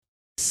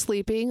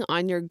sleeping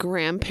on your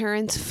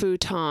grandparents'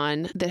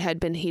 futon that had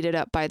been heated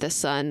up by the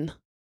sun,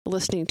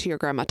 listening to your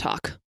grandma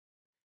talk.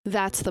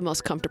 That's the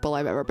most comfortable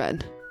I've ever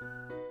been.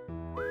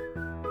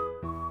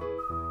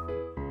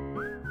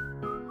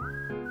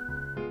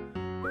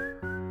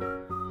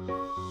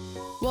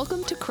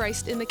 Welcome to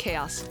Christ in the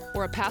Chaos,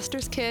 where a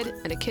pastor's kid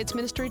and a kids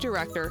ministry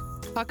director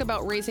talk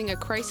about raising a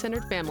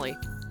Christ-centered family.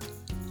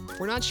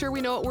 We're not sure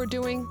we know what we're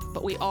doing,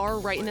 but we are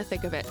right in the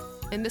thick of it.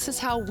 And this is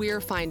how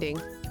we're finding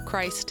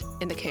Christ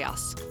in the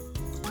chaos.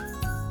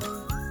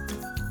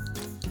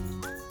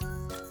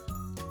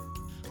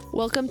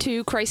 Welcome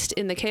to Christ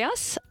in the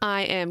Chaos.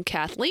 I am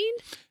Kathleen.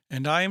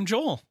 And I am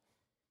Joel.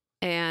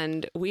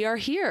 And we are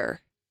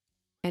here.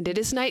 And it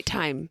is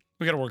nighttime.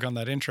 We got to work on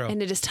that intro.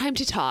 And it is time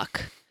to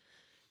talk.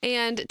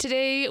 And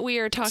today we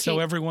are talking... So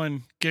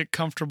everyone get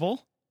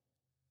comfortable.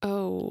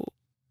 Oh.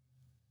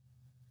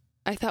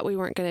 I thought we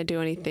weren't going to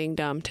do anything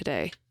dumb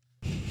today.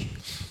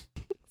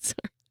 Sorry.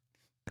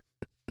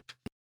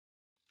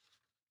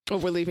 Oh,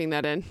 we're leaving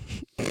that in.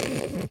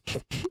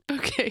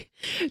 Okay.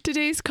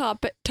 Today's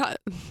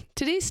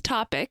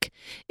topic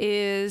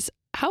is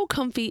how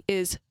comfy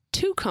is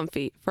too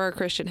comfy for a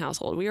Christian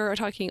household. We are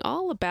talking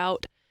all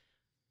about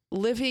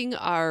living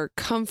our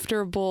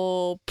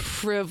comfortable,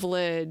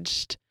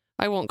 privileged,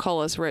 I won't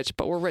call us rich,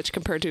 but we're rich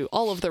compared to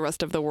all of the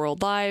rest of the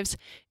world lives,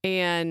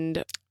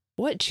 and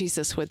what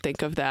Jesus would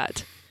think of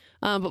that.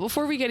 But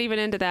before we get even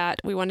into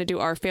that, we want to do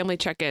our family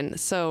check-in.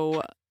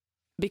 So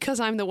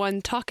because I'm the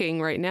one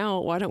talking right now,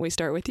 why don't we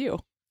start with you?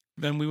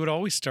 Then we would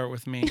always start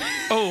with me.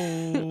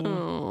 Oh.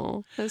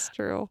 Oh, that's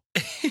true.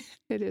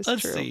 It is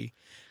Let's true. see.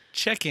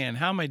 Check in.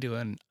 How am I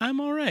doing?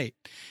 I'm all right.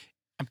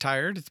 I'm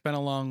tired. It's been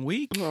a long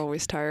week. We're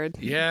always tired.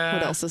 Yeah.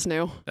 What else is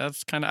new?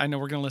 That's kind of, I know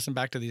we're going to listen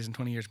back to these in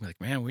 20 years and be like,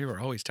 man, we were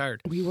always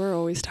tired. We were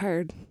always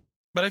tired.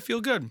 But I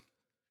feel good.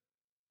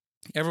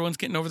 Everyone's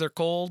getting over their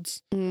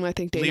colds. I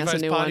think Dane has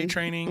Levi's a new potty one.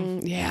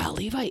 training. Yeah,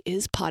 Levi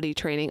is potty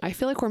training. I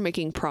feel like we're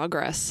making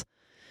progress.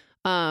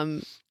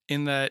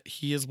 In that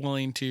he is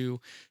willing to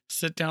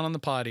sit down on the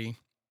potty.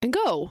 And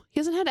go. He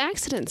hasn't had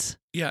accidents.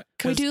 Yeah.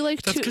 We do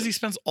like that's because he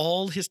spends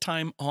all his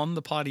time on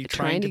the potty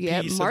trying to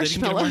get pee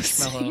marshmallows.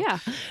 So that he can get a marshmallow. Yeah.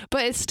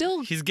 But it's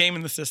still... He's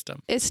gaming the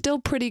system. It's still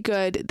pretty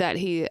good that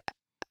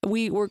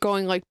we were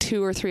going like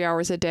 2 or 3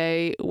 hours a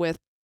day with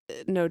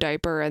no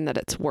diaper and that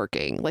it's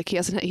working. Like he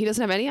doesn't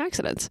have any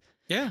accidents.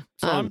 Yeah.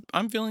 So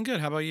I'm feeling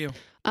good. How about you?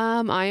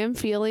 I am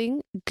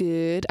feeling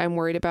good. I'm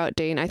worried about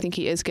Dane. I think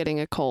he is getting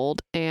a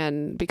cold,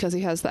 and because he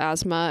has the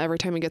asthma, every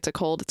time he gets a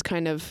cold, it's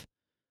kind of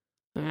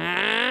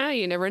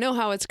you never know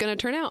how it's going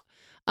to turn out.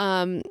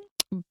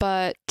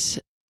 But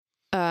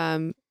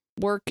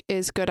work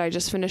is good. I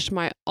just finished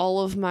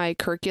all of my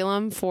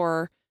curriculum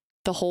for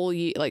the whole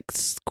year, like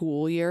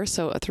school year,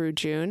 so through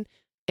June.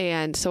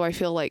 And so I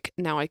feel like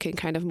now I can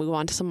kind of move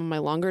on to some of my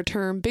longer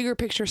term, bigger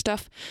picture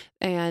stuff.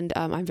 And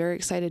I'm very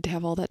excited to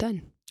have all that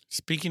done.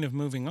 Speaking of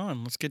moving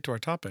on, let's get to our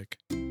topic.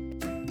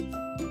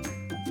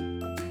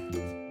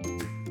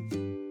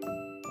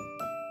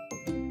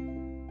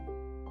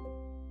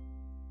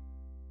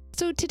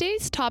 So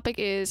today's topic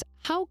is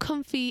how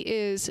comfy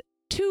is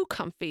too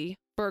comfy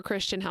for a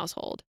Christian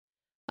household.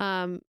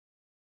 Comfort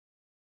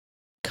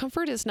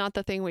is not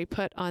the thing we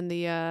put on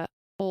the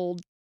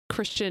old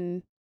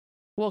Christian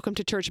welcome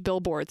to church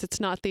billboards. It's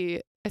not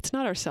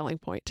our selling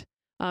point,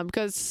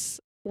 because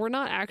we're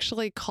not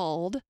actually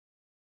called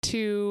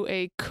to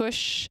a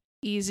cush,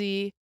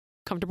 easy,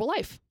 comfortable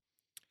life.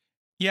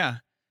 Yeah.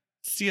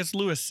 C.S.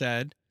 Lewis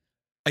said,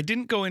 I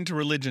didn't go into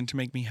religion to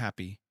make me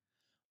happy.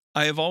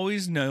 I have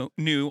always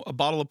knew a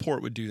bottle of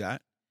port would do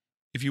that.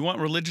 If you want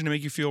religion to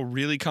make you feel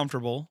really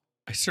comfortable,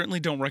 I certainly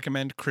don't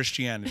recommend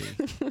Christianity.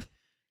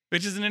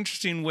 Which is an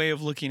interesting way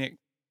of looking at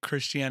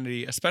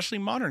Christianity, especially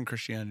modern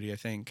Christianity, I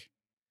think.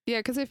 Yeah,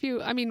 because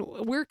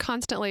we're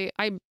constantly,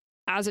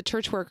 as a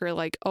church worker,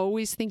 like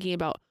always thinking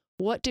about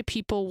what do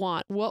people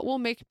want? What will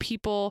make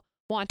people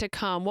want to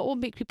come? What will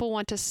make people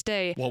want to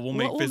stay? What will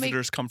make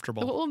visitors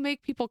comfortable? What will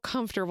make people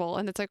comfortable?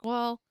 And it's like,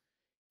 well,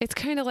 it's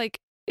kind of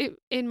like,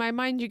 in my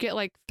mind, you get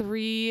like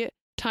 3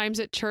 times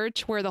at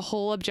church where the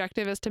whole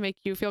objective is to make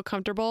you feel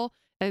comfortable.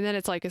 And then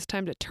it's like, it's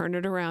time to turn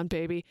it around,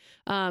 baby.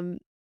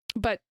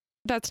 But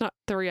that's not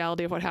the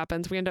reality of what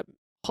happens. We end up,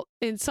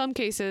 in some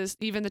cases,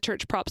 even the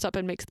church props up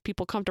and makes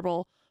people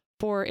comfortable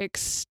for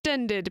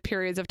extended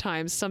periods of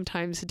time,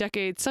 sometimes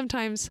decades,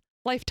 sometimes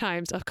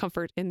lifetimes of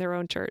comfort in their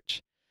own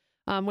church,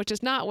 which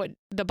is not what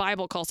the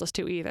Bible calls us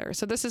to either.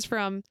 So this is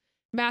from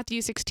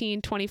Matthew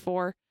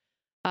 16:24.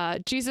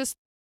 Jesus,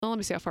 let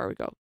me see how far we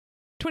go.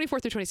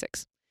 24 through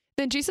 26.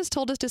 Then Jesus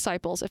told his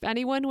disciples, if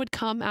anyone would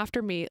come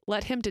after me,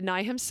 let him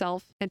deny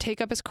himself and take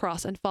up his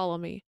cross and follow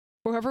me.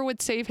 Whoever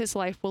would save his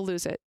life will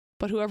lose it,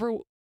 but whoever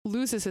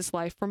loses his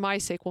life for my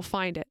sake will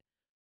find it.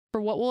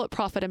 For what will it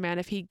profit a man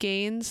if he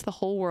gains the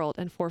whole world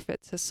and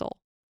forfeits his soul?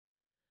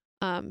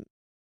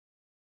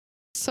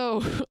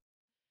 So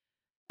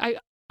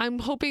I'm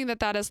hoping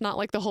that is not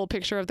like the whole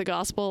picture of the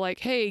gospel, like,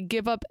 hey,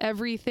 give up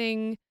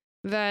everything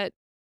that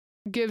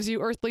gives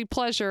you earthly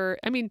pleasure.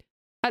 I mean,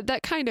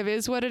 that kind of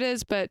is what it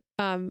is, but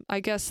I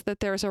guess that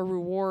there's a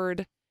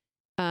reward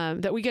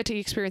that we get to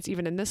experience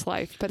even in this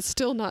life, but it's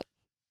still not,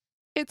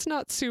 it's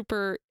not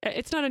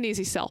an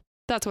easy sell.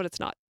 That's what it's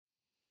not.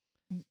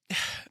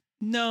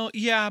 No,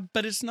 yeah,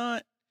 but it's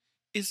not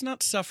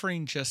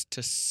suffering just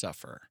to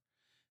suffer.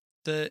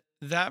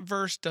 That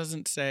verse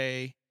doesn't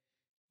say,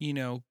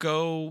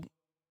 go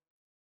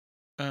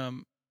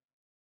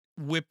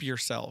whip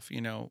yourself,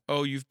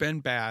 oh, you've been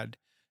bad.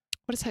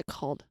 What is that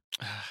called?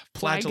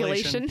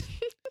 Flagellation.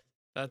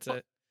 That's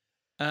it.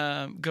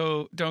 Don't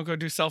go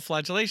do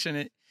self-flagellation.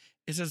 It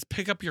says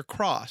pick up your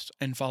cross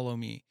and follow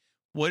me.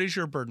 What is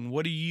your burden?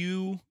 What are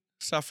you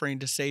suffering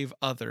to save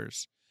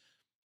others?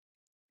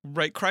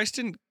 Right? Christ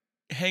didn't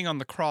hang on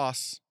the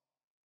cross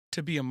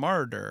to be a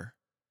martyr.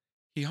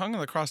 He hung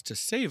on the cross to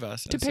save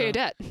us. To pay a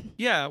debt.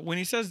 Yeah. When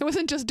he says... It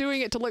wasn't just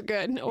doing it to look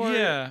good or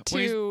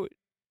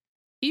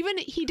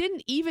he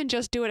didn't even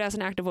just do it as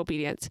an act of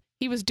obedience.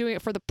 He was doing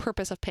it for the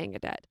purpose of paying a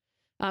debt.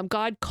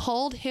 God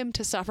called him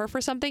to suffer for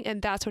something,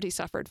 and that's what he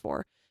suffered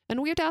for.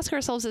 And we have to ask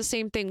ourselves the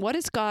same thing. What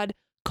is God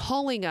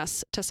calling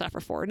us to suffer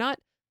for? Not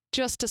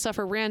just to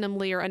suffer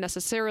randomly or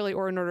unnecessarily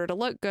or in order to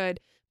look good,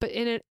 but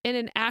in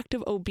an act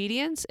of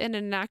obedience and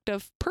an act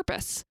of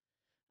purpose.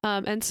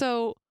 And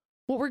so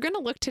what we're going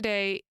to look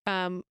today,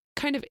 kind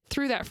of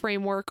through that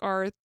framework,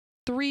 are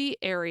 3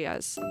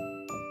 areas.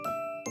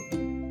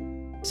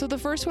 So the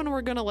first one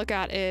we're going to look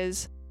at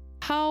is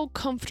how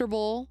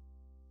comfortable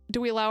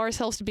do we allow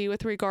ourselves to be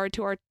with regard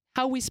to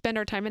how we spend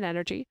our time and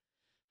energy?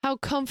 How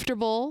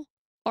comfortable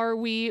are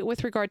we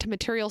with regard to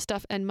material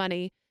stuff and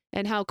money?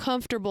 And how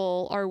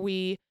comfortable are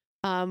we,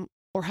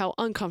 or how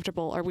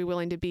uncomfortable are we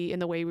willing to be in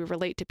the way we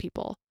relate to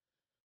people?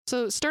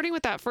 So starting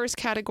with that first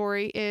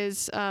category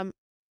is,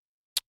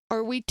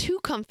 are we too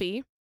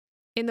comfy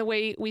in the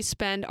way we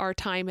spend our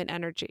time and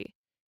energy?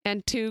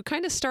 And to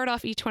kind of start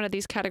off each one of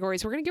these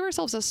categories, we're going to give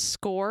ourselves a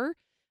score.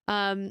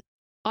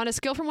 On a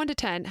scale from 1 to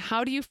 10,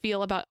 how do you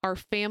feel about our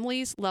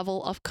family's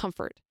level of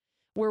comfort?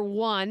 Where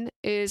 1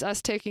 is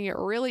us taking it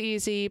really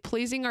easy,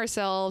 pleasing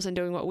ourselves and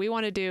doing what we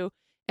want to do.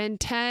 And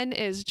 10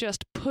 is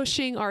just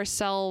pushing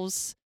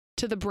ourselves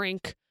to the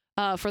brink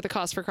for the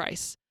cause for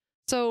Christ.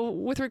 So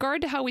with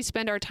regard to how we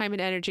spend our time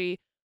and energy,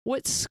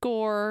 what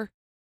score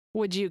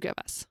would you give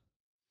us?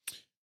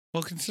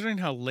 Well, considering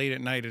how late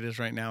at night it is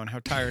right now and how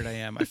tired I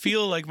am, I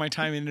feel like my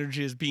time and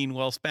energy is being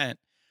well spent.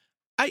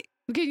 I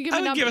would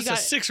give us a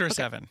 6 or a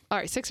 7. All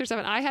right, 6 or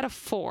 7. I had a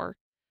 4.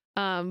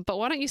 But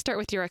why don't you start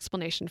with your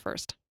explanation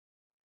first?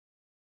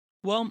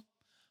 Well,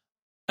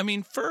 I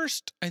mean,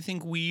 first, I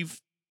think we've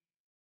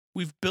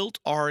built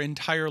our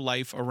entire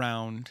life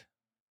around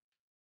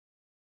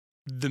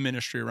the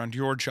ministry, around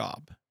your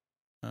job,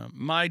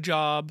 my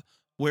job,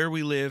 where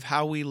we live,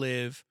 how we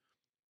live,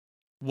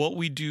 what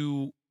we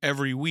do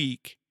every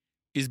week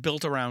is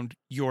built around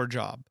your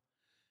job.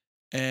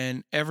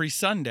 And every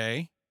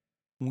Sunday,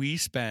 we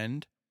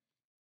spend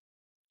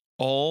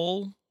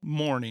all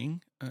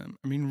morning,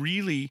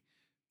 really,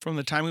 from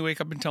the time we wake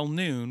up until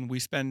noon, we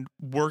spend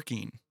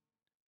working.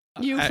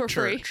 You at for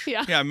church. Free.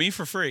 Yeah. Yeah, me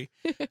for free.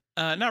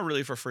 Not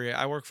really for free.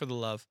 I work for the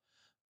love.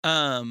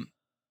 And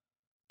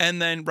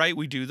then, right,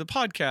 we do the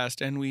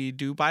podcast and we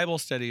do Bible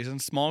studies and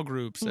small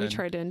groups. We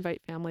try to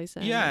invite families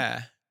in.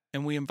 Yeah.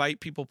 And we invite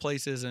people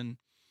places. And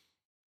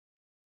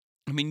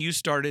you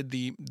started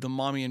the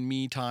Mommy and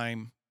Me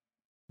time,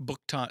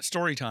 book time,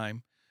 story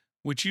time,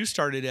 which you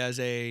started as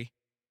it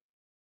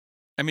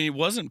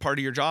wasn't part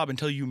of your job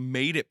until you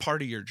made it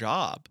part of your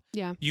job.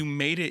 Yeah. You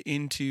made it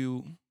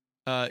into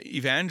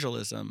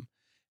evangelism,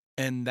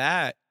 and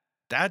that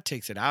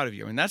takes it out of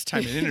you. I mean, that's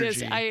time and energy. It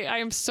is. I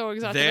am so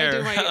exhausted. I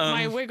do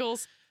my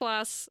Wiggles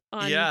class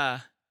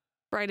on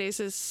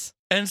Fridays.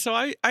 And so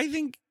I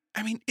think,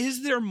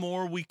 is there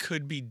more we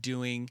could be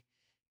doing?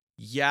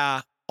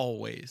 Yeah,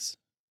 always.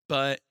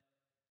 But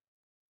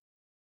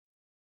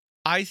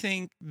I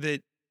think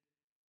that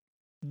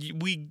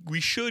we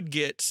should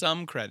get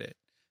some credit.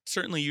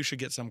 Certainly you should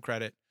get some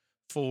credit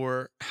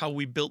for how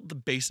we built the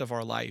base of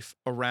our life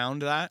around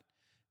that.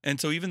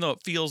 And so even though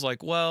it feels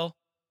like, well,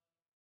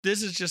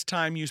 this is just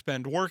time you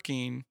spend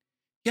working.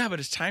 Yeah, but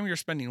it's time you're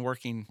spending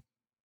working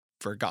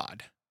for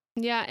God.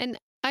 Yeah, and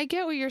I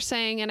get what you're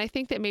saying. And I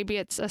think that maybe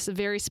it's a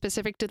very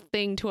specific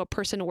thing to a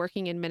person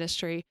working in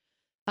ministry.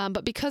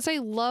 But because I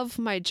love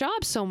my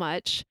job so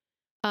much,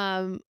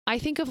 I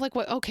think of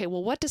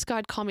what does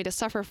God call me to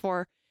suffer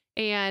for?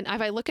 And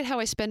if I look at how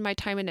I spend my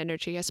time and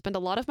energy, I spend a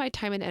lot of my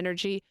time and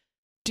energy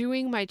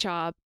doing my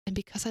job. And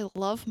because I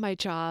love my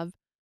job,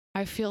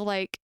 I feel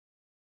like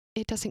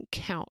it doesn't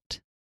count.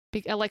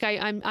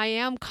 I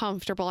am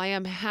comfortable. I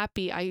am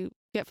happy. I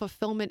get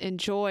fulfillment and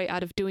joy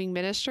out of doing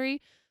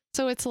ministry.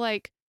 So it's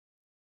like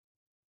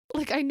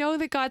I know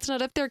that God's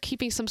not up there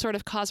keeping some sort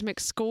of cosmic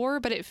score,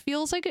 but it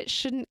feels like it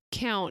shouldn't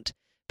count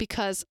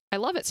because I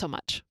love it so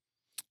much.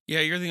 Yeah,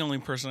 you're the only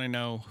person I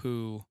know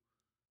who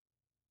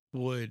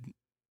would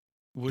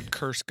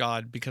curse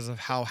God because of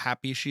how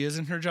happy she is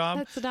in her job.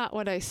 That's not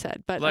what I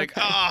said, but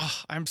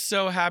I'm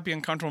so happy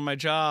and comfortable in my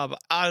job.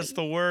 It's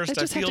the worst.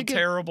 I feel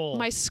terrible.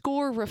 My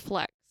score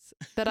reflects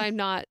things that I'm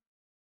not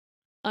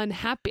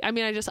unhappy. I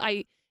mean,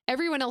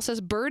 everyone else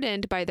is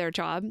burdened by their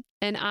job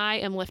and I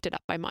am lifted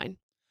up by mine.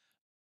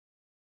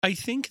 I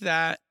think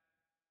that,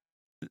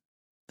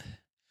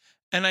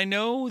 and I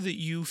know that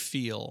you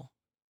feel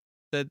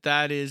that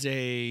that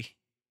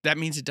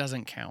means it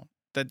doesn't count.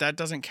 That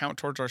doesn't count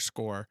towards our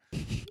score,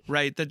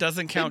 right? That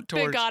doesn't count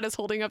towards... Big God is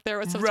holding up there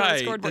with some sort of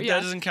scoreboard.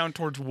 That doesn't count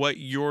towards what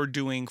you're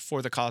doing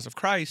for the cause of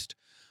Christ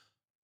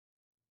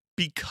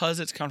because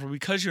it's comfortable,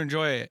 because you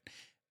enjoy it.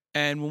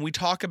 And when we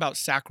talk about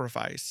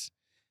sacrifice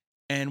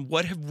and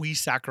what have we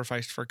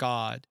sacrificed for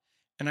God,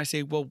 and I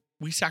say, well,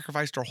 we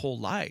sacrificed our whole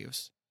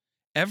lives,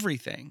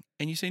 everything.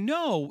 And you say,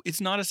 no,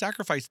 it's not a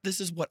sacrifice. This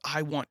is what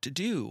I want to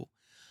do.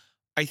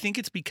 I think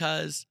it's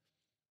because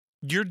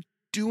you're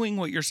doing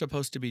what you're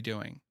supposed to be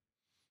doing.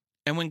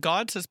 And when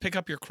God says, pick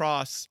up your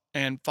cross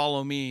and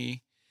follow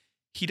me,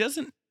 it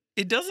doesn't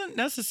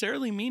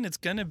necessarily mean it's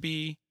going to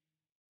be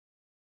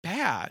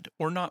bad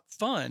or not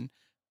fun.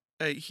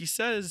 He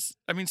says,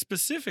 I mean,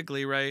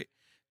 specifically, right?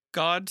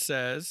 God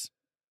says,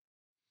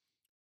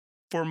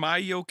 for my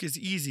yoke is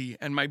easy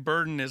and my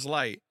burden is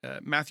light.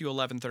 Matthew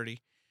 11:30,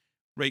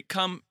 right?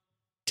 Come,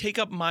 take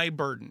up my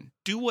burden.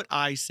 Do what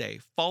I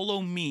say.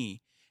 Follow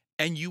me.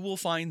 And you will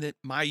find that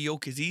my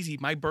yoke is easy.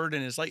 My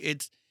burden is light.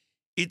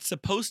 It's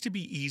supposed to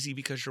be easy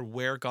because you're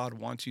where God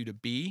wants you to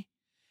be.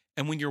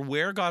 And when you're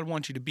where God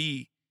wants you to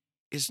be,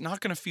 it's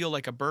not going to feel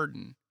like a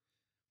burden.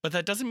 But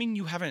that doesn't mean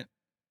you haven't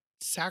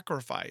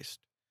sacrificed.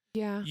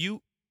 Yeah.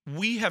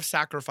 We have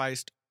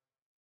sacrificed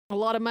a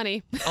lot of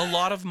money.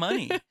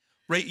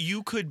 Right?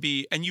 You could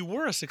be, and you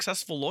were a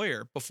successful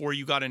lawyer before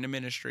you got into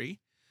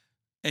ministry,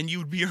 and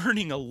you'd be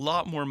earning a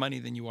lot more money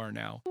than you are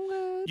now.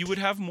 What? You would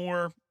have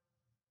more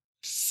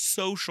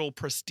social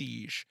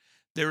prestige.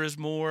 There is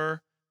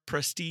more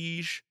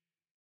prestige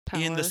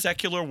in the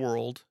secular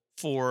world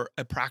for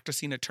a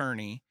practicing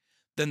attorney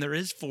than there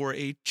is for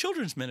a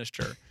children's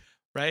minister,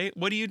 right?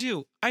 What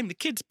do? I'm the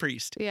kids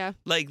priest. Yeah.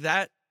 Like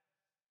that.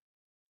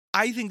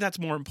 I think that's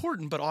more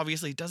important, but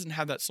obviously it doesn't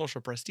have that social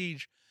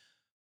prestige,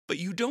 but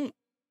you don't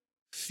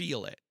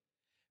feel it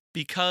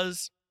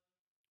because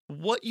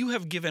what you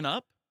have given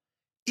up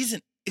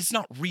it's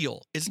not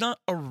real. It's not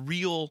a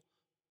real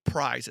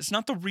prize. It's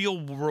not the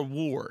real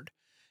reward.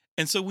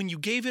 And so when you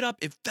gave it up,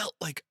 it felt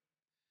like,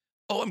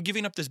 oh, I'm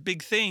giving up this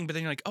big thing. But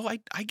then you're like, oh,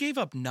 I gave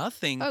up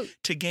nothing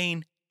to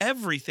gain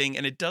everything.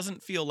 And it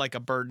doesn't feel like a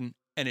burden,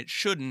 and it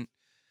shouldn't.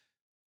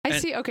 I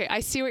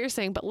see what you're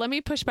saying, but let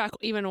me push back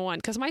even one,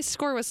 because my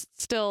score was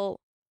still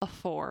a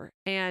 4.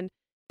 And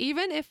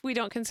even if we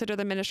don't consider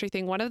the ministry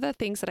thing, one of the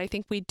things that I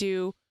think we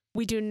do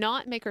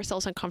not make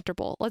ourselves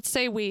uncomfortable. Let's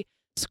say we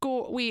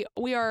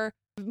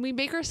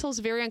make ourselves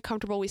very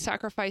uncomfortable. We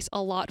sacrifice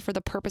a lot for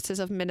the purposes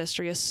of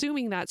ministry,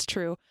 assuming that's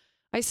true.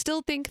 I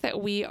still think that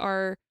we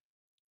are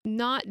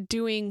not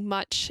doing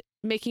much,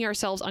 making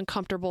ourselves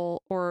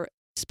uncomfortable or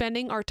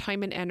spending our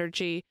time and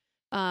energy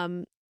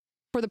for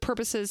the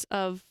purposes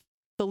of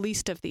the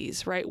least of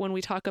these, right? When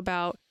we talk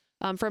about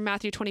from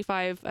Matthew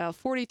 25,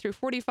 40 through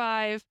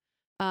 45,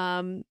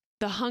 the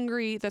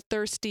hungry, the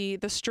thirsty,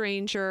 the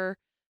stranger,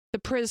 the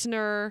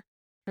prisoner,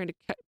 trying to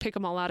pick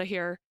them all out of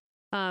here.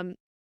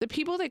 The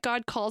people that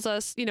God calls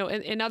us,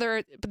 in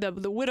other,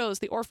 the widows,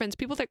 the orphans,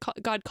 people that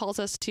God calls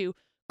us to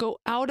go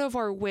out of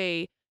our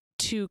way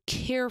to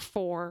care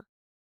for,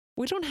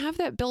 we don't have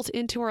that built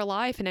into our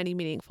life in any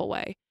meaningful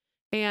way.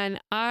 And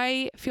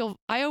I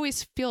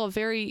always feel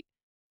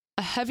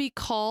a heavy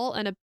call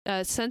and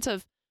a sense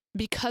of,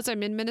 because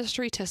I'm in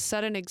ministry, to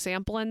set an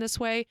example in this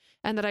way,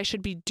 and that I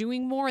should be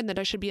doing more, and that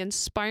I should be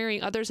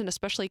inspiring others, and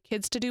especially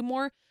kids, to do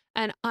more.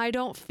 And I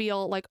don't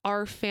feel like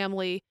our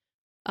family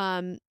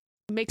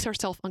makes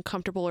ourselves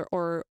uncomfortable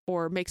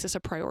or makes us a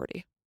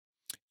priority.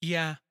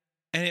 Yeah.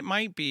 And it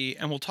might be,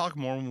 and we'll talk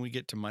more when we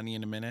get to money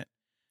in a minute,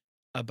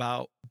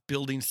 about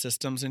building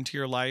systems into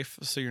your life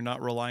so you're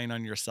not relying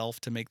on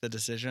yourself to make the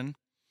decision.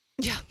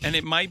 Yeah. And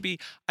it might be,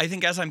 I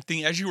think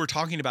as you were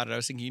talking about it, I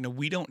was thinking,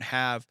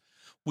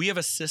 we have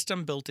a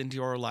system built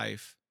into our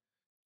life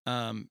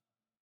to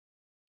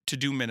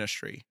do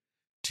ministry,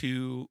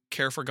 to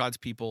care for God's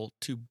people,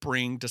 to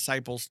bring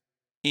disciples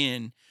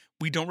in.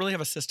 We don't really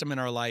have a system in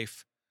our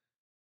life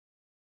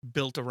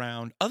built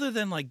around, other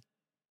than like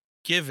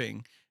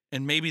giving.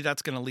 And maybe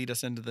that's going to lead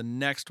us into the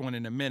next one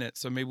in a minute.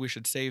 So maybe we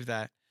should save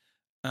that.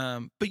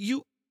 But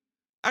you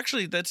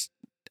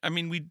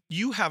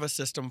have a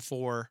system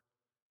for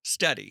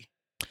study,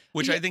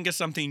 which I think is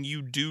something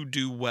you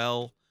do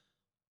well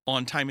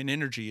on time and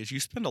energy, is you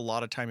spend a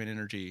lot of time and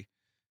energy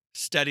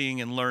studying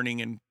and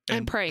learning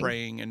and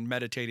praying and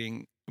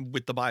meditating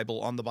with the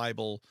Bible, on the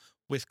Bible,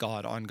 with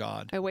God, on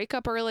God. I wake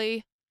up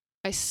early.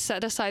 I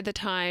set aside the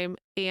time,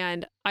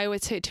 and I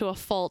would say to a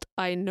fault,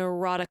 I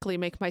neurotically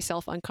make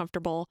myself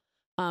uncomfortable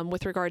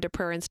with regard to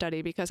prayer and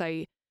study, because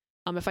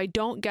if I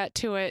don't get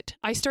to it,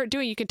 I start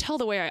doing, you can tell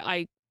the way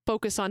I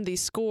focus on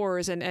these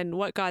scores and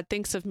what God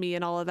thinks of me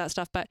and all of that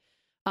stuff. But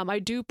I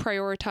do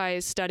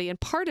prioritize study. And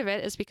part of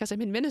it is because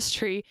I'm in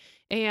ministry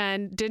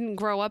and didn't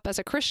grow up as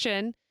a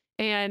Christian,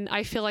 and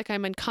I feel like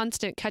I'm in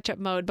constant catch-up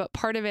mode. But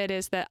part of it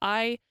is that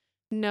I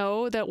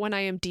know that when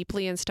I am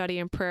deeply in study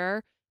and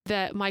prayer,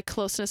 that my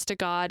closeness to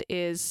God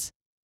is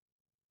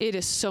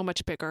so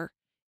much bigger,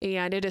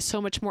 and it is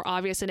so much more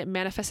obvious, and it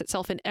manifests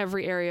itself in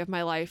every area of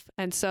my life.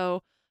 And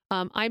so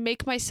I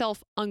make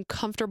myself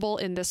uncomfortable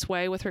in this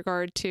way with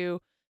regard to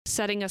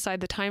setting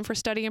aside the time for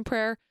study and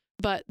prayer.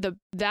 But the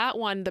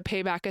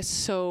payback is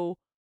so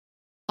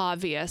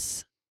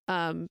obvious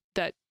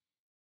that,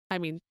 I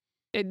mean,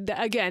 it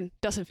again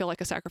doesn't feel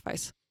like a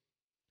sacrifice.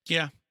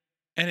 Yeah.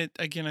 And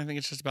I think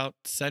it's just about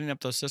setting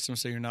up those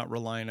systems so you're not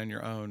relying on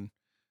your own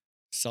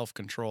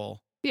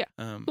self-control. Yeah.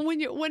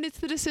 When it's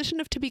the decision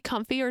of to be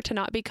comfy or to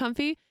not be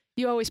comfy,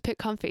 you always pick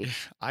comfy.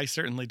 I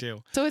certainly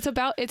do. So it's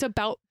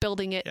about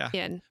building it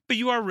in. But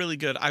you are really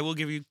good. I will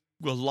give you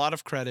a lot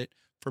of credit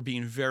for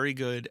being very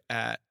good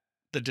at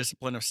the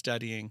discipline of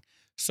studying,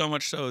 so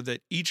much so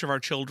that each of our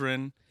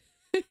children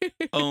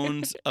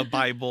owns a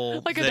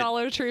Bible, like a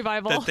Dollar Tree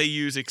Bible that they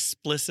use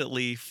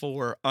explicitly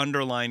for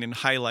underlining and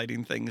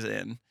highlighting things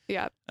in.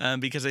 Yeah.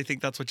 Because I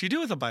think that's what you do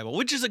with a Bible,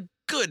 which is a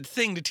good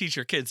thing to teach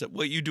your kids, that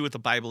what you do with the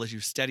Bible is you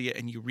study it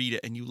and you read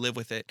it and you live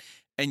with it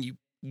and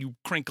you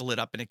crinkle it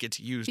up and it gets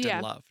used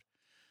and loved.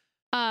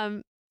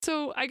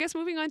 So I guess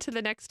moving on to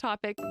the next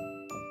topic,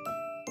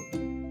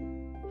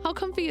 how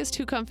comfy is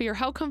too comfy, or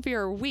how comfy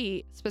are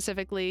we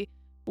specifically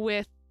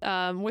with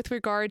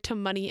regard to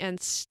money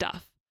and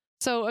stuff?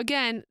 So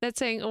again, that's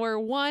saying where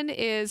 1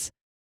 is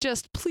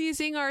just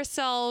pleasing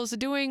ourselves,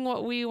 doing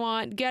what we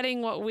want,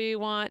 getting what we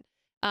want.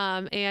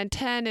 And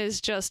 10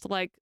 is just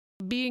like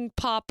being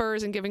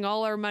paupers and giving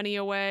all our money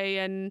away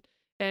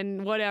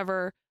and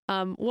whatever.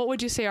 What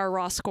would you say our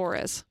raw score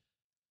is?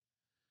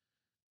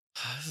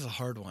 This is a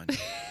hard one.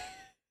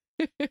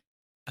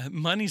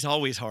 Money's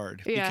always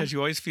hard because you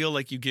always feel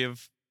like you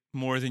give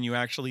more than you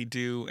actually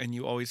do, and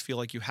you always feel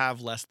like you have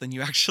less than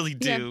you actually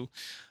do.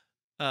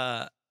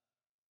 Yeah.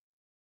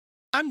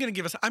 I'm gonna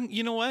give us.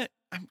 You know what?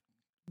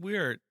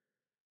 We're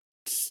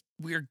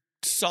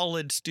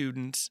solid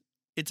students.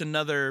 It's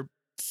another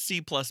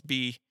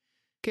C+B.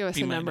 Give us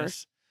B a number.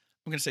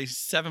 I'm gonna say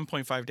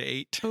 7.5 to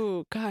 8.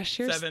 Oh gosh,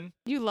 7.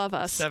 You love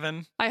us.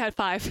 7. I had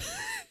 5.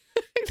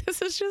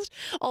 This is just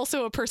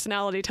also a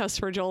personality test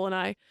for Joel and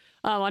I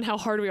on how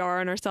hard we are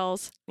on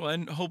ourselves. Well,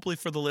 and hopefully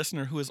for the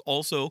listener who is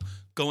also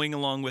going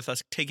along with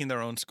us, taking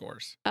their own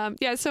scores.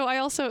 So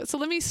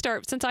let me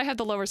start. Since I had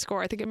the lower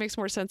score, I think it makes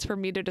more sense for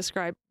me to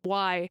describe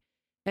why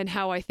and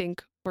how I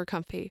think we're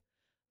comfy.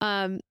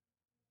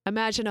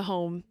 Imagine a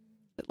home,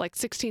 like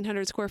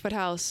 1,600 square foot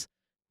house.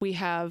 We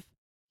have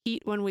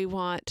heat when we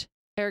want,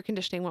 air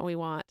conditioning when we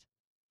want,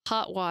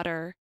 hot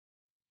water,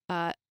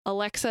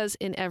 Alexas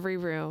in every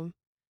room.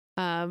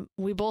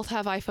 We both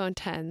have iPhone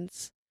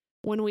 10s.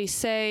 When we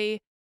say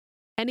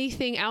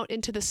anything out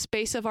into the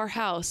space of our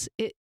house,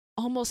 it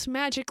almost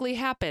magically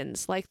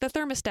happens. Like the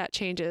thermostat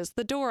changes,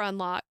 the door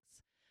unlocks,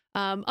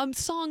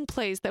 song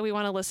plays that we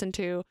want to listen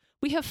to.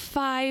 We have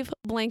 5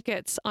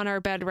 blankets on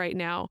our bed right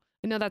now.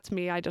 I know that's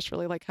me. I just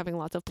really like having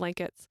lots of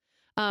blankets.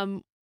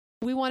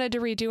 We wanted to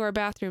redo our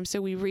bathroom,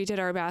 so we redid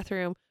our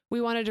bathroom.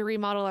 We wanted to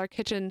remodel our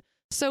kitchen,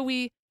 so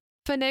we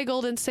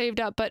finagled and saved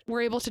up, but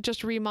we're able to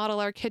just remodel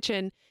our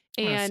kitchen.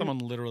 And someone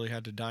literally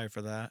had to die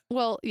for that.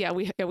 Well, yeah,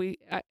 we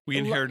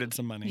inherited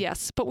some money.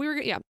 Yes, but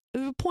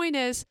the point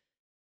is,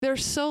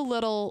 there's so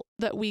little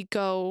that we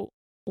go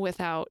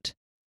without.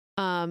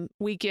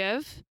 We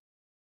give,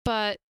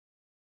 but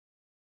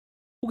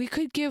we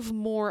could give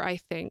more, I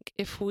think,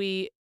 if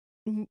we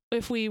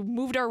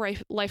moved our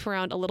life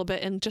around a little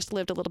bit and just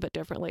lived a little bit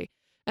differently.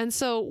 And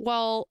so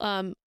while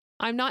I'm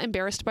not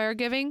embarrassed by our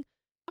giving,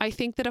 I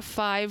think that a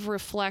 5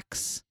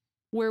 reflects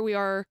where we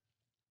are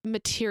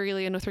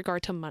materially and with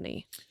regard to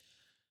money.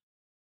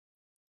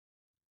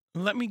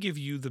 Let me give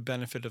you the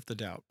benefit of the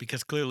doubt,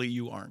 because clearly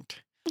you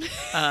aren't.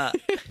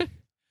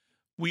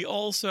 We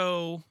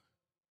also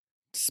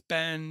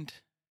spend,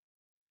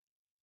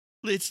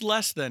 it's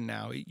less than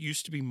now. It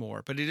used to be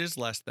more, but it is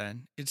less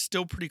than. It's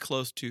still pretty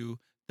close to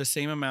the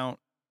same amount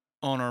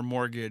on our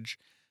mortgage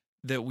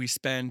that we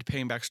spend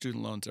paying back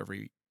student loans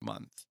every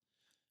month.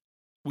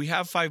 We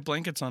have 5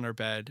 blankets on our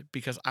bed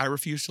because I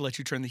refuse to let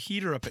you turn the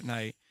heater up at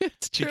night.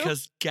 It's true.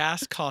 Because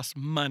gas costs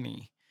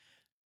money.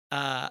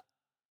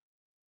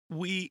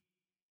 We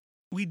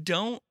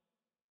don't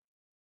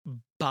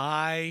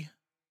buy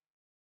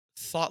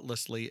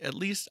thoughtlessly. At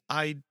least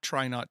I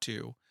try not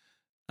to.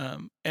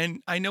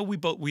 And I know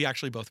we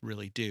actually both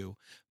really do.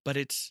 But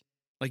it's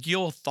like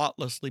you'll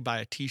thoughtlessly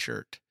buy a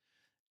T-shirt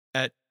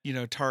at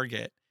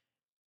Target.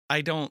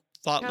 I don't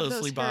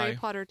thoughtlessly buy Harry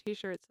Potter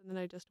T-shirts, and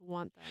then I just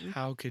want them.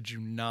 How could you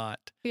not?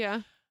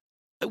 Yeah.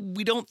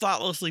 We don't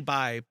thoughtlessly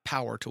buy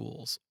power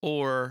tools,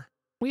 or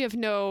we have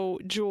no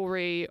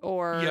jewelry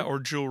or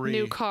jewelry,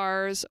 new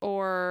cars,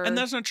 or and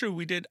that's not true.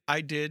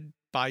 I did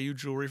buy you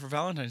jewelry for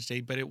Valentine's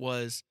Day, but it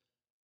was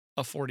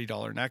a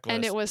 $40 necklace,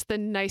 and it was the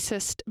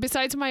nicest,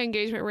 besides my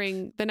engagement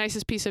ring, the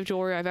nicest piece of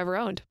jewelry I've ever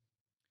owned.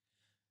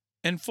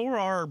 And for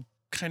our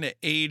kind of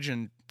age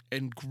and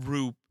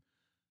group,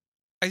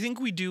 I think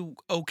we do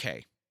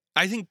okay.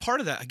 I think part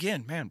of that,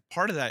 again,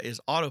 part of that is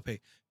autopay.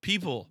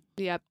 People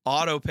Yep.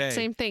 Auto pay.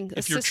 Same thing.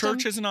 If your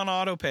church isn't on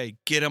auto pay,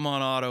 get them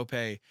on auto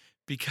pay.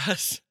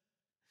 Because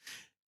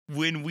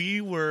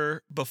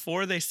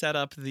before they set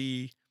up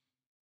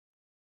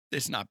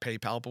it's not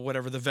PayPal, but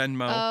whatever, the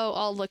Venmo. Oh,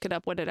 I'll look it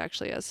up what it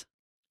actually is.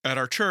 At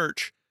our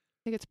church,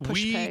 I think it's push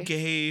we pay.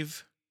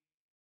 gave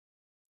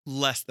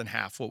less than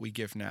half what we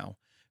give now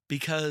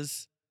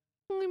because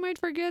We might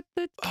forget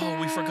the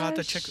cash. we forgot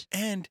the check.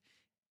 And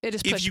it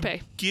is if push you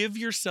pay. give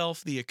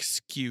yourself the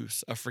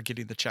excuse of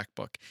forgetting the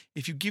checkbook,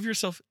 if you give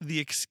yourself the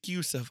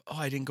excuse of,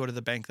 I didn't go to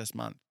the bank this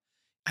month,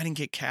 I didn't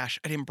get cash,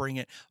 I didn't bring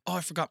it,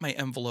 I forgot my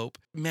envelope.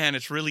 Man,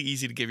 it's really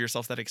easy to give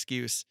yourself that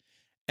excuse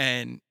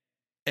and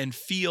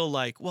feel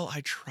like,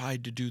 I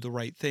tried to do the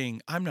right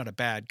thing. I'm not a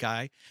bad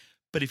guy.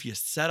 But if you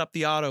set up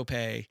the auto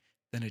pay,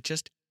 then it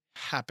just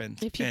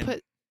happens. If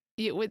you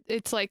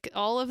it's like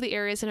all of the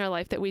areas in our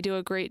life that we do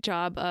a great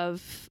job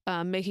of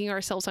making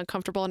ourselves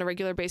uncomfortable on a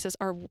regular basis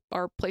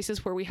are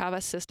places where we have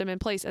a system in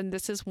place. And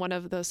this is one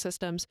of those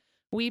systems.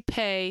 We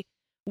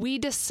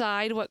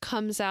decide what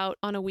comes out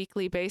on a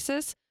weekly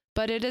basis,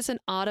 but it is an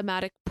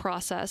automatic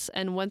process.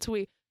 And once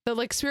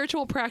the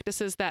spiritual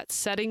practices that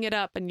setting it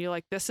up and you're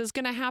like, this is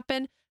going to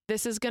happen,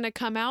 this is going to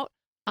come out,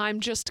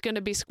 I'm just going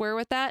to be square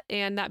with that.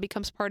 And that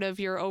becomes part of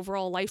your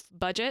overall life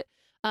budget.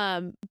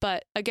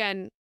 But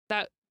again,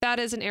 that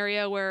is an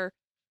area where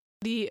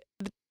to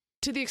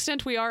the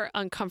extent we are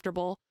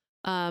uncomfortable,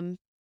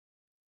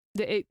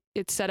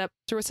 it's set up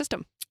through a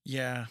system.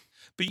 Yeah.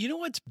 But you know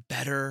what's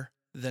better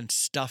than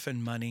stuff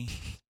and money?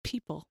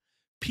 People.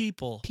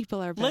 People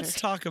are better. Let's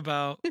talk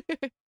about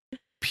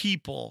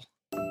people.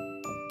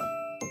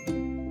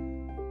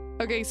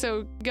 Okay,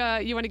 so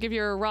you want to give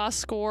your raw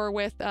score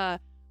with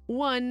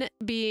 1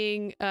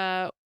 being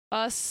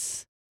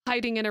us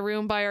hiding in a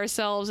room by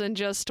ourselves and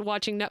just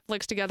watching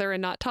Netflix together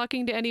and not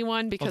talking to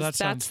anyone because that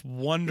sounds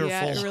wonderful.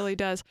 Yeah, it really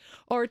does.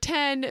 Or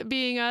 10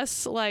 being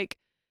us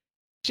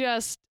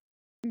just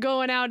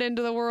going out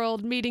into the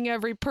world, meeting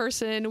every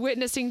person,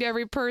 witnessing to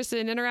every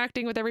person,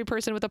 interacting with every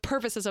person with the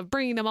purposes of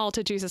bringing them all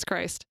to Jesus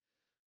Christ.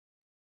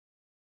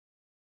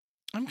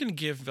 I'm going to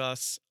give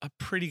us a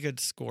pretty good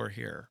score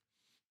here.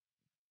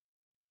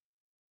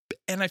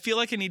 And I feel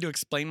like I need to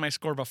explain my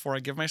score before I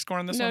give my score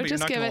on this one, but you're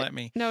not going to let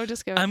me. No,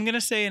 just give it. I'm going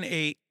to say an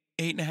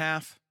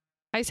 8.5.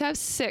 I have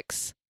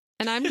 6.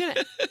 And I'm going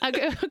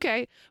to,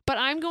 okay, but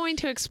I'm going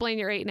to explain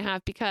your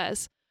 8.5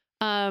 because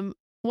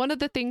one of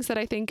the things that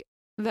I think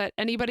that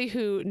anybody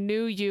who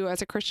knew you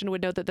as a Christian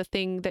would know that the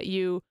thing that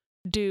you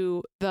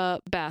do the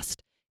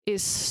best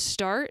is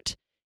start.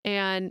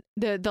 And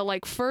the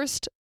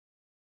first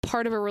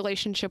part of a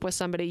relationship with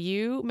somebody,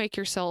 you make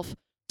yourself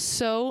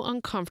so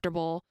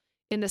uncomfortable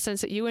in the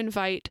sense that you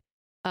invite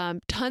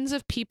tons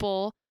of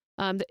people,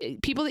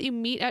 people that you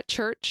meet at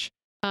church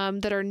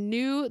that are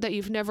new, that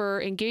you've never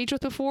engaged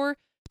with before,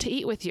 to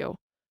eat with you.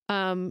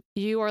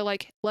 You are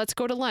like, let's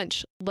go to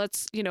lunch.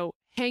 Let's,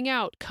 hang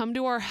out, come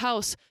to our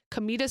house,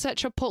 come meet us at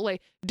Chipotle,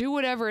 do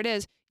whatever it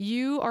is.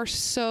 You are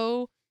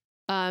so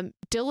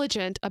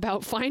diligent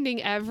about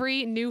finding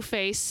every new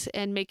face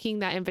and making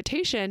that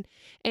invitation.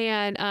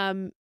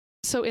 And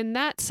so in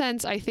that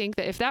sense, I think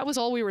that if that was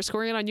all we were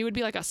scoring it on, you would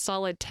be like a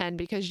solid 10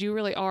 because you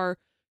really are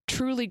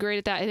truly great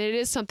at that. And it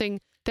is something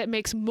that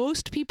makes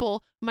most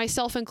people,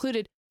 myself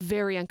included,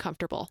 very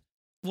uncomfortable.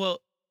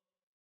 Well,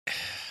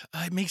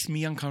 it makes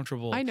me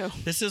uncomfortable. I know.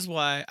 This is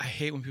why I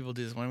hate when people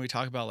do this. When we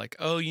talk about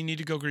you need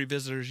to go greet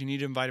visitors, you need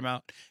to invite them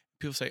out.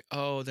 People say,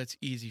 that's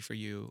easy for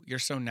you. You're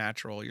so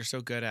natural. You're so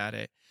good at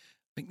it.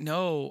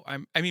 No,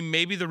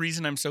 maybe the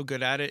reason I'm so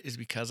good at it is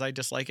because I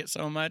dislike it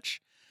so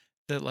much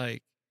that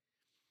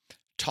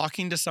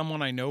talking to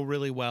someone I know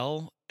really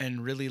well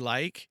and really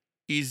like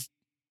is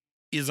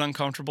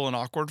uncomfortable and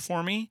awkward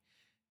for me.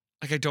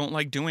 I don't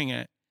like doing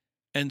it.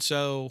 And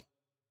so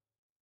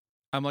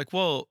I'm like,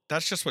 well,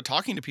 that's just what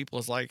talking to people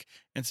is like.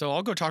 And so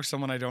I'll go talk to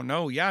someone I don't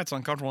know. Yeah, it's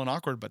uncomfortable and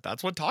awkward, but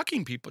that's what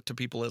talking to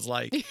people is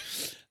like.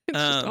 It's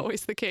just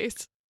always the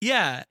case.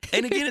 Yeah.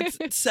 And again,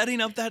 it's setting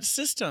up that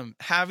system.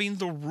 Having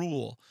the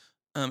rule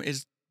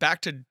is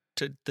back to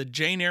the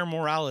Jane Eyre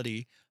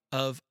morality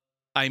of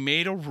I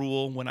made a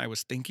rule when I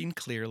was thinking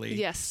clearly.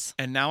 Yes.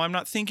 And now I'm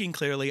not thinking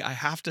clearly. I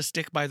have to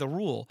stick by the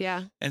rule.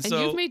 Yeah. And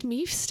so you've made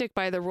me stick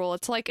by the rule.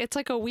 It's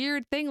like a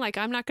weird thing.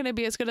 I'm not going to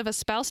be as good of a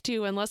spouse to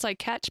you unless I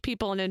catch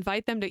people and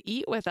invite them to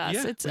eat with us.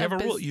 Yeah, we have a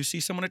rule. You see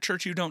someone at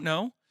church you don't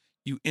know,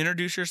 you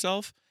introduce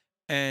yourself,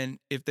 and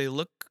if they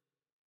look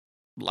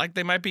like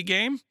they might be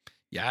game,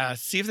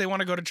 see if they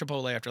want to go to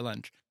Chipotle after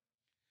lunch.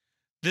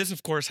 This,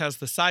 of course, has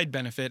the side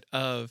benefit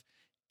of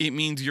it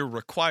means you're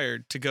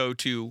required to go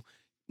to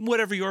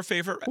whatever your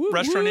favorite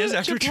restaurant is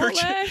after Chipotle.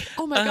 church.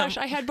 Oh my gosh,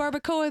 I had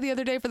barbacoa the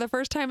other day for the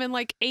first time in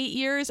 8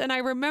 years, and I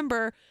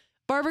remember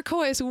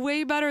barbacoa is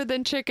way better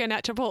than chicken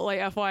at Chipotle,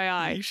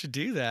 FYI. You should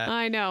do that.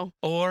 I know.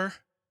 Or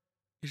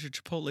you should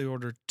Chipotle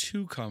order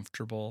too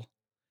comfortable.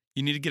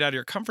 You need to get out of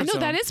your comfort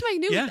zone. No, that is my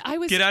new. Yeah,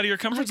 get out of your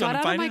comfort zone. I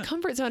got out of my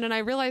comfort zone, and I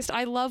realized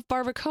I love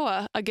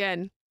barbacoa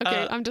again.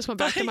 Okay, I just went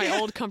back to my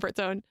old comfort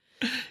zone.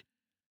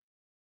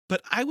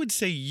 But I would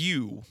say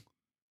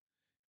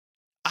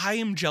I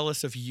am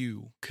jealous of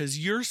you because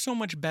you're so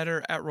much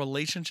better at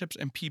relationships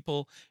and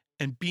people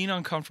and being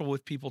uncomfortable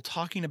with people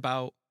talking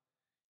about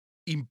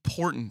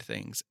important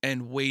things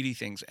and weighty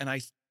things. And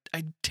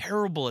I'm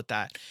terrible at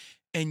that.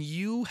 And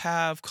you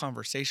have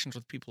conversations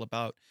with people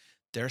about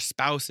their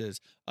spouses,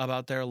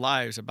 about their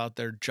lives, about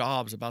their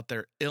jobs, about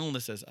their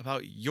illnesses,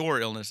 about your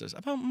illnesses,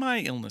 about my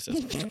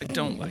illnesses, which I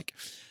don't like.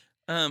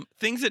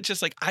 Things that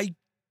just like I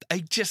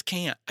just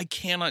can't. I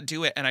cannot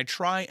do it. And I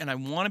try and I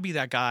want to be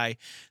that guy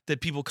that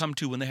people come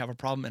to when they have a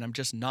problem and I'm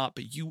just not,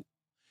 but you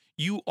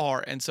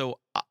are. And so,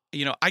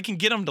 I can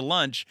get them to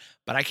lunch,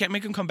 but I can't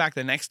make them come back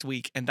the next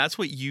week. And that's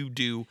what you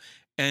do.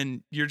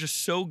 And you're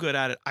just so good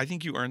at it. I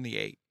think you earned the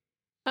 8.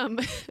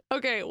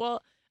 Okay,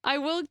 well, I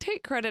will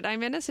take credit.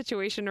 I'm in a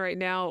situation right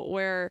now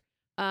where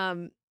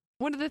one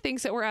of the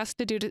things that we're asked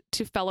to do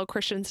to fellow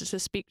Christians is to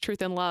speak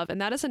truth in love.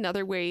 And that is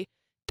another way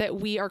that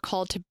we are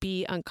called to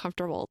be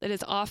uncomfortable. It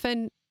is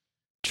often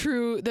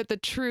true that the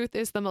truth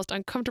is the most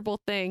uncomfortable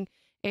thing.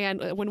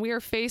 And when we are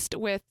faced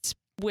with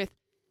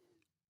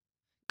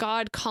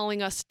God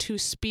calling us to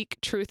speak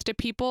truth to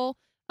people,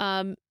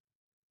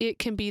 it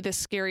can be the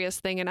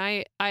scariest thing.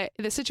 And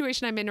the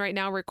situation I'm in right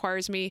now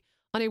requires me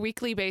on a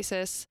weekly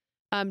basis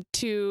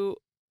to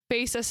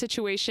face a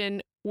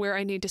situation where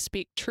I need to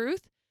speak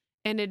truth.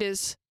 And it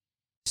is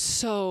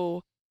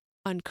so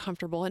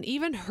uncomfortable and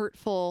even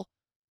hurtful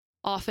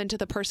often to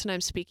the person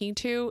I'm speaking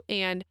to.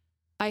 And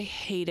I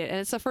hate it. And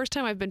it's the first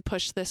time I've been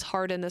pushed this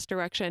hard in this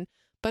direction,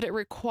 but it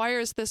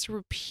requires this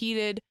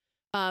repeated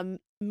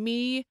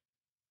me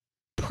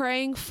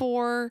praying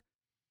for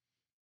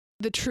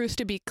the truth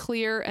to be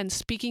clear and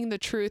speaking the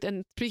truth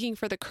and speaking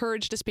for the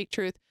courage to speak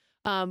truth.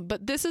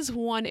 But this is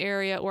one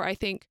area where I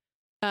think,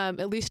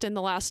 at least in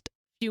the last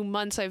few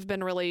months, I've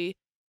been really,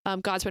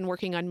 God's been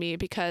working on me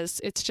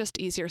because it's just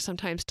easier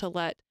sometimes to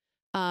let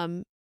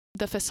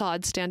the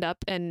facade stand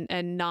up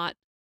and not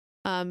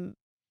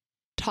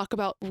talk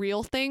about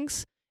real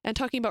things. And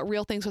talking about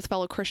real things with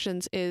fellow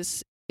Christians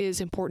is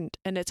important.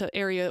 And it's an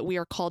area that we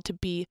are called to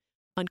be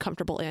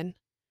uncomfortable in.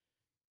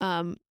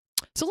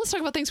 So let's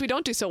talk about things we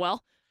don't do so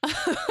well.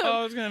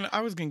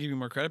 I was gonna give you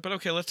more credit, but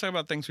okay, let's talk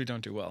about things we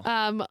don't do well.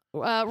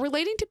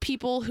 Relating to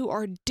people who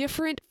are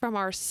different from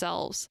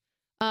ourselves.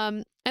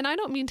 And I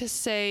don't mean to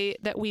say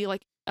that we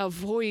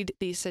avoid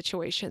these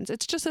situations.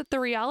 It's just that the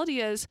reality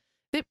is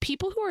that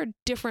people who are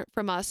different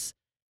from us,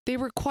 they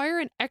require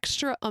an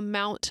extra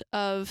amount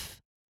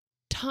of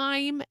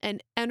time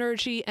and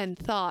energy and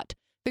thought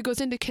that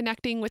goes into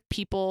connecting with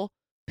people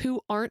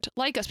who aren't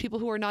like us, people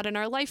who are not in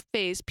our life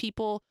phase,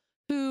 people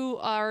who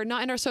are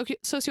not in our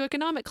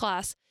socioeconomic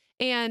class,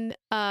 and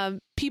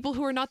people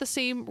who are not the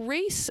same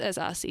race as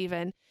us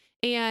even.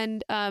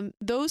 And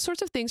those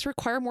sorts of things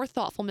require more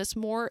thoughtfulness,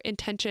 more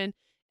intention.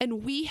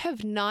 And we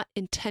have not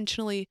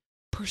intentionally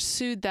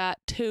pursued that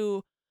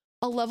to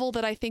a level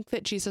that I think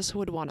that Jesus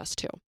would want us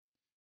to.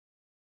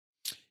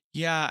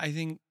 Yeah, I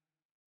think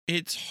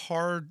it's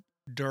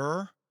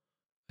harder.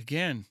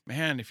 Again,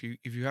 man, if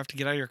you have to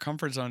get out of your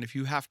comfort zone, if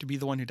you have to be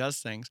the one who does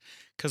things,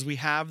 because we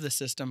have the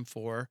system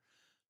for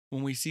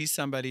when we see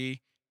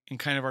somebody in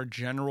kind of our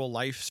general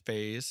life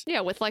phase.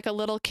 Yeah, with like a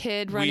little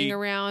kid running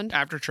around.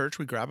 After church,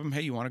 we grab them.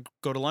 Hey, you want to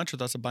go to lunch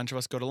with us? A bunch of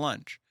us go to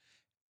lunch.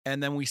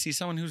 And then we see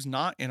someone who's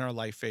not in our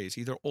life phase,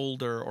 either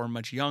older or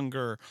much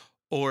younger,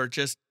 or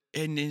just,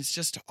 and it's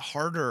just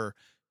harder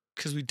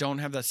because we don't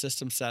have that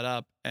system set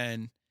up.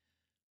 And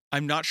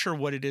I'm not sure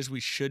what it is we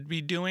should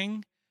be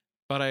doing,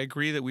 but I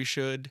agree that we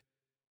should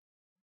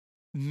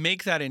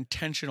make that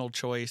intentional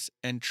choice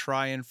and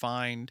try and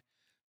find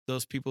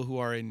those people who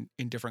are in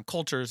different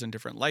cultures and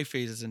different life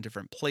phases and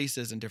different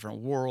places and different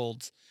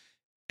worlds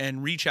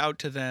and reach out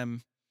to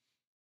them.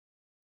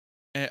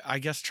 And I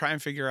guess try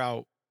and figure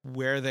out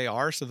where they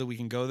are so that we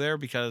can go there,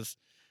 because,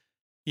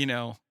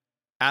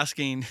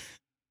 asking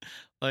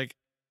like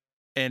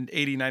an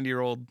 80,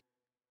 90-year-old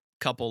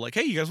couple, like,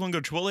 hey, you guys want to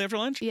go to Chipotle after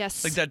lunch?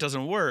 Yes. Like that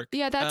doesn't work.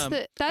 Yeah,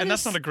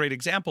 that's not a great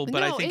example,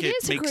 but I think it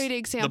is makes a great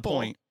example. The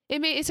point.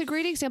 It's a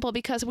great example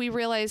because we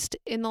realized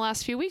in the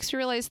last few weeks,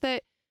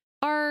 that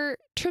our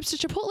trips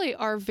to Chipotle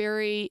are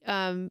very,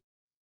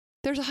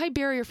 there's a high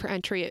barrier for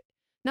entry.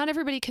 Not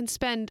everybody can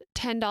spend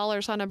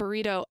 $10 on a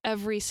burrito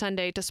every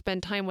Sunday to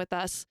spend time with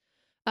us.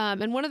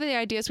 And one of the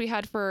ideas we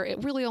had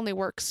it really only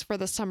works for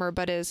the summer,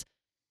 but is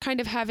kind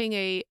of having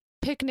a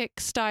picnic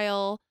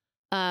style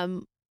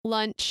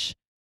lunch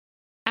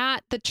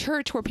at the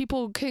church where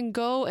people can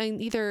go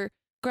and either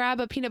grab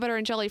a peanut butter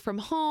and jelly from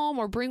home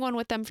or bring one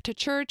with them to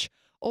church,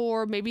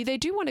 or maybe they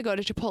do want to go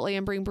to Chipotle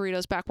and bring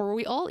burritos back where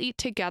we all eat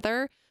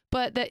together,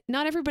 but that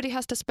not everybody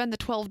has to spend the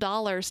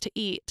 $12 to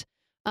eat.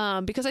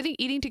 Because I think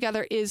eating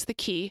together is the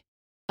key,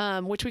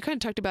 which we kind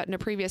of talked about in a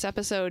previous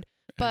episode,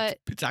 but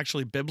it's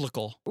actually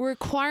biblical.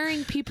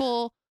 Requiring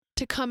people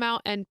to come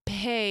out and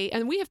pay,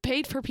 and we have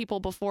paid for people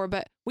before,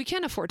 but we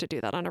can't afford to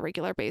do that on a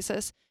regular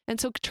basis. And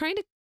so trying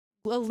to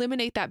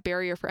eliminate that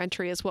barrier for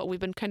entry is what we've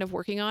been kind of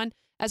working on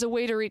as a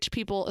way to reach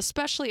people,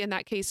 especially in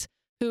that case,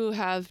 who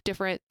have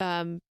different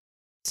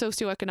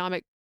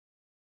socioeconomic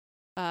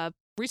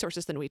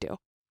resources than we do.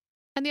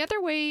 And the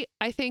other way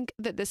I think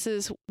that this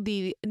is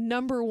the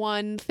number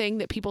one thing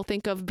that people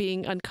think of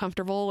being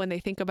uncomfortable when they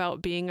think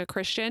about being a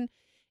Christian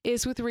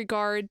is with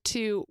regard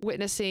to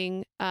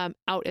witnessing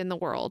out in the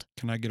world.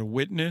 Can I get a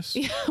witness?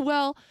 Yeah,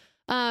 well,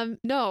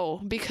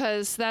 no,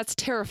 because that's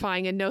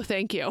terrifying and no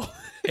thank you.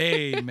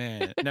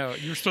 Amen. No,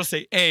 you were supposed to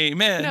say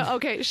amen. No,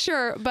 okay,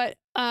 sure. But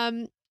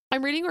I'm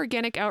reading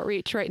Organic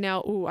Outreach right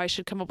now. Ooh, I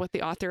should come up with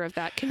the author of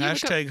that. Can you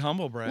Hashtag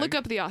humble brag. look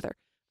up the author?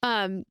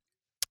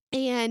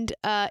 And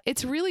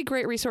it's a really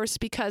great resource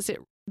because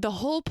the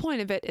whole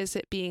point of it is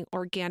it being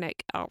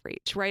organic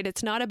outreach, right?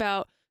 It's not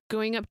about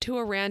going up to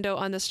a rando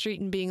on the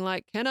street and being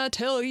like, can I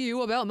tell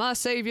you about my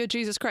Savior,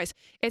 Jesus Christ?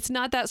 It's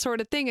not that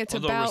sort of thing. It's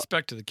Although about...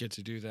 respect to the kids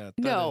who do that.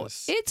 No,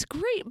 it's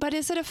great, but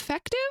is it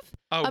effective?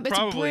 Oh, it's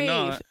probably brave.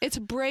 not. It's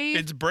brave.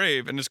 It's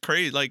brave and it's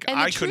crazy. Like, And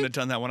the I couldn't truth- have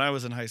done that when I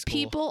was in high school.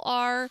 People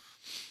are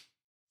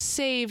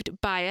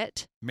saved by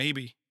it.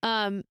 Maybe.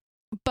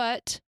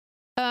 But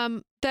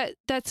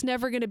that's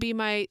never going to be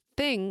my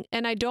thing,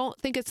 and I don't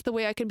think it's the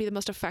way I can be the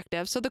most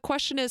effective. So the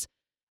question is,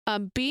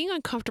 being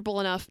uncomfortable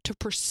enough to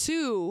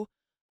pursue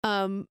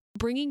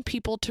bringing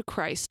people to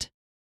Christ,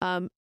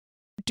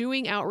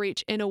 doing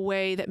outreach in a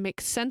way that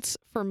makes sense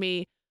for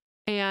me,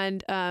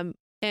 and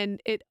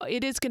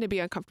it is going to be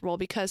uncomfortable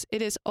because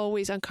it is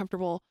always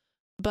uncomfortable,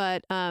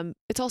 but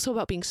it's also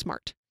about being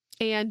smart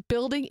and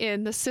building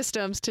in the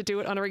systems to do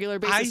it on a regular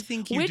basis. I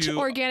think which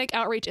organic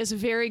outreach is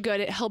very good.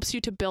 It helps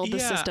you to build the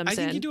systems I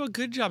think in. you do a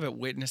good job at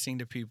witnessing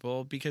to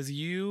people because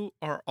you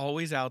are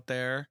always out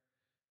there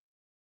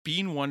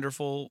being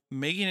wonderful,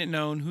 making it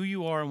known who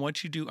you are and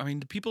what you do. I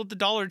mean, the people at the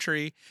Dollar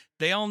Tree,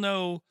 they all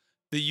know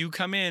that you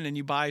come in and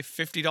you buy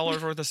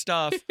 $50 worth of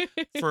stuff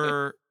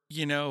for,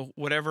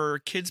 whatever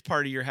kids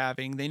party you're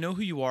having. They know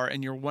who you are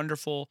and you're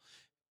wonderful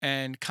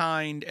and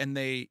kind, and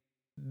they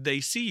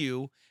see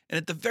you. And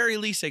at the very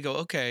least, they go,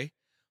 okay,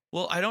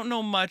 well, I don't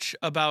know much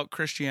about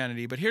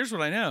Christianity, but here's what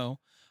I know.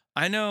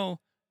 I know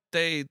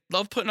they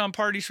love putting on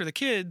parties for the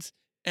kids,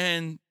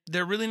 and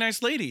they're really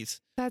nice ladies.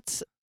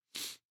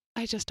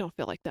 I just don't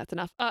feel like that's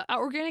enough.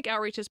 Organic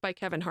Outreach is by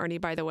Kevin Harney,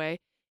 by the way.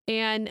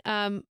 And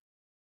I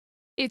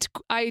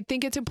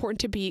think it's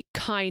important to be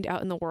kind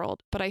out in the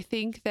world, but I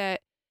think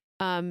that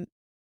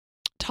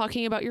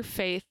talking about your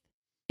faith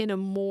in a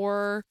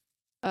more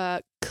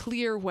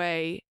clear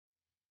way,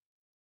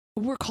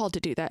 we're called to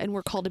do that, and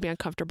we're called to be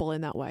uncomfortable in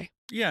that way.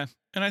 Yeah.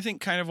 And I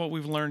think kind of what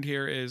we've learned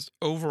here is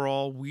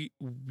overall,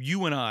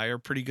 you and I are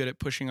pretty good at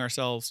pushing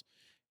ourselves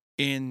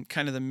in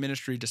kind of the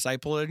ministry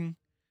discipling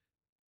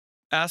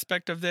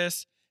aspect of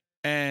this.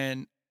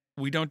 And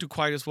we don't do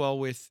quite as well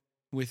with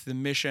the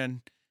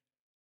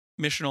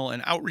missional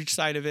and outreach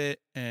side of it.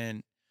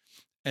 And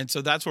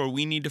so that's where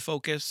we need to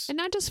focus. And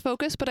not just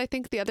focus, but I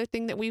think the other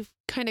thing that we've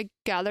kind of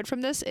gathered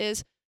from this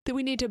is that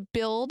we need to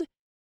build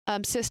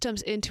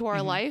systems into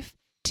our life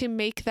to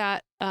make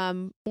that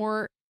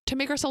to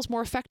make ourselves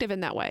more effective in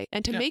that way,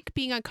 and to make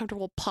being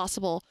uncomfortable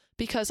possible,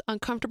 because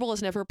uncomfortable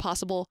is never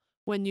possible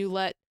when you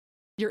let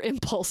your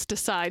impulse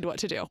decide what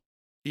to do.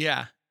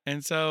 Yeah.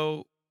 And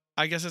so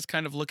I guess it's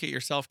kind of look at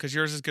yourself, because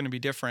yours is going to be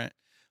different.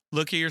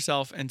 Look at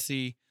yourself and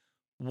see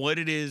what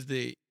it is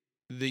that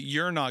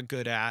you're not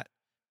good at,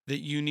 that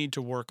you need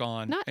to work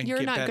on. Not and you're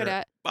get not better. good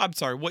at. I'm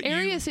sorry. What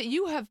areas that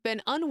you have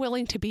been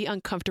unwilling to be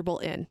uncomfortable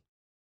in.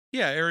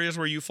 Yeah, areas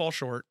where you fall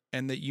short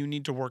and that you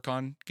need to work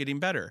on getting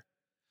better.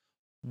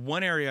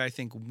 One area I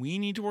think we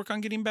need to work on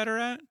getting better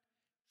at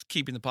is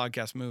keeping the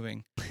podcast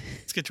moving.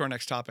 Let's get to our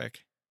next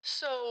topic.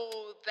 So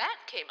that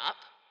came up.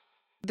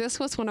 This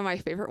was one of my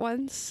favorite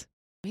ones,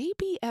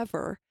 maybe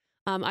ever.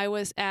 We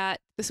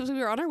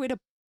were on our way to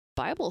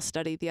Bible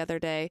study the other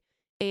day,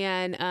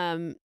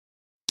 and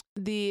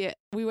we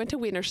went to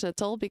Wiener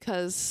Schnitzel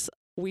because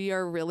we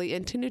are really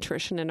into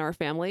nutrition in our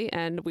family,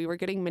 and we were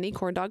getting mini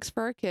corn dogs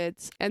for our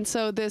kids. And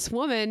so this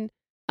woman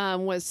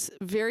was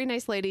a very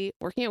nice lady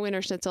working at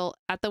Wiener Schnitzel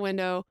at the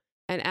window.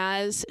 And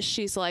as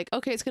she's like,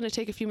 okay, it's going to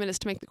take a few minutes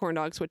to make the corn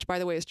dogs, which, by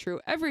the way, is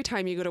true every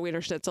time you go to Wiener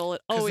Schnitzel.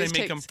 It always Because they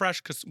make takes them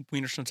fresh, because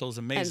Wiener Schnitzel is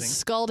amazing. and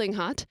scalding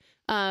hot.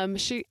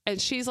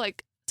 She's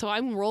like, so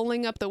I'm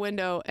rolling up the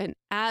window, and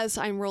as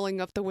I'm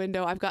rolling up the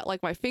window, I've got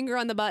like my finger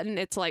on the button.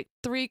 It's like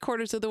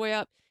 3/4 of the way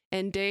up,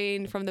 and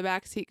Dane from the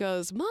back seat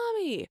goes,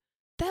 "Mommy,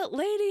 that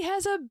lady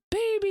has a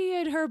baby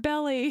in her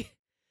belly."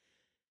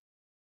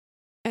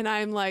 And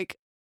I'm like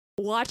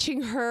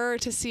watching her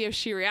to see if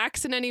she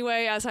reacts in any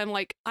way, as I'm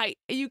like,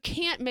 you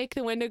can't make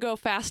the window go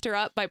faster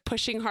up by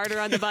pushing harder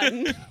on the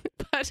button,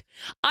 but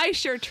I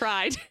sure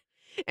tried.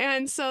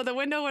 And so the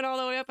window went all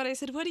the way up, and I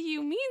said, "What do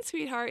you mean,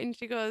 sweetheart?" And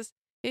he goes,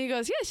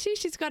 "Yeah,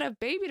 she's got a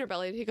baby in her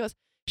belly." And he goes,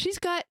 "She's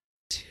got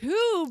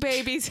 2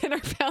 babies in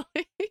her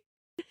belly."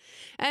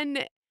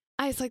 And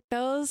I was like,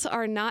 "Those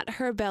are not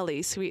her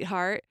belly,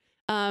 sweetheart."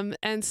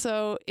 And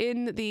so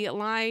in the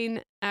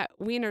line at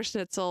Wiener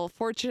Schnitzel,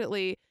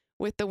 fortunately,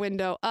 with the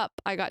window up,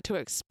 I got to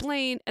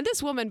explain. And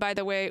this woman, by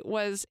the way,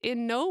 was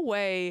in no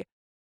way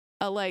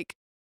like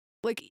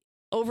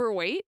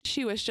overweight.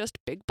 She was just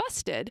big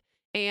busted.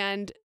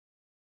 And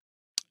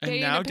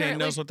now Dan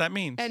knows what that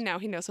means. And now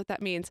he knows what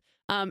that means.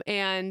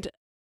 And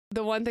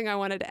the one thing I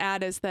wanted to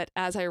add is that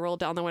as I rolled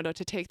down the window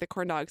to take the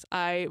corn dogs,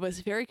 I was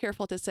very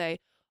careful to say,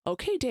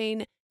 okay,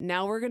 Dane,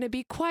 now we're going to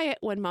be quiet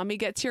when mommy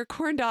gets your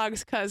corn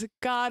dogs, because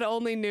God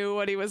only knew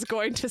what he was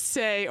going to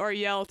say or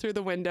yell through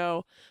the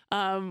window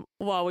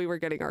while we were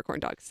getting our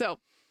corn dogs. So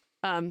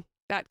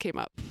that came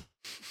up.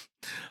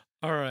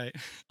 All right.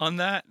 On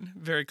that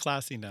very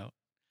classy note,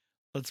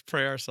 let's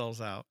pray ourselves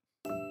out.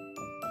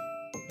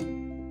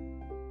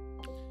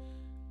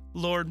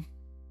 Lord,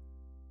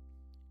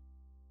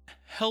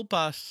 help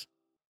us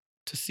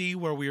to see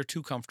where we are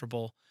too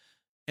comfortable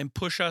and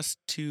push us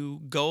to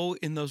go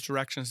in those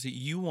directions that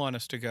you want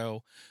us to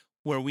go,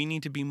 where we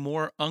need to be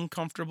more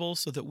uncomfortable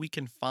so that we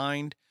can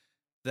find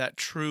that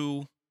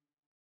true,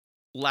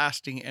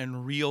 lasting,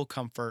 and real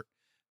comfort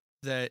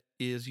that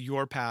is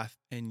your path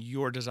and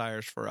your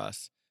desires for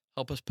us.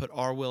 Help us put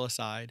our will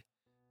aside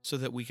so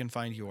that we can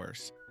find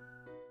yours.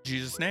 In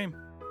Jesus' name,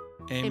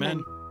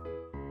 amen.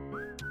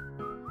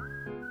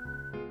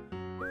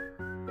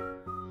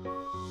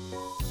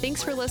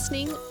 Thanks for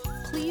listening.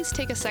 Please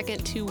take a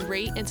second to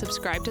rate and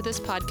subscribe to this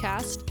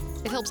podcast.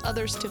 It helps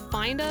others to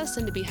find us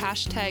and to be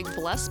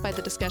 #blessed by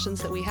the discussions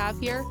that we have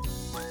here.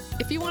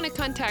 If you want to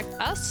contact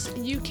us,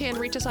 you can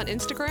reach us on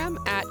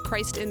Instagram at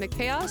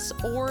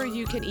ChristInTheChaos, or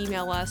you can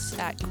email us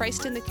at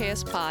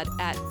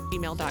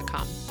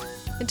ChristInTheChaospod@gmail.com.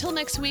 Until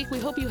next week, we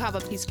hope you have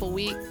a peaceful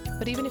week.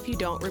 But even if you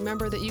don't,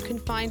 remember that you can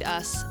find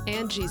us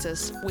and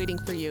Jesus waiting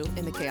for you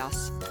in the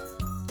chaos.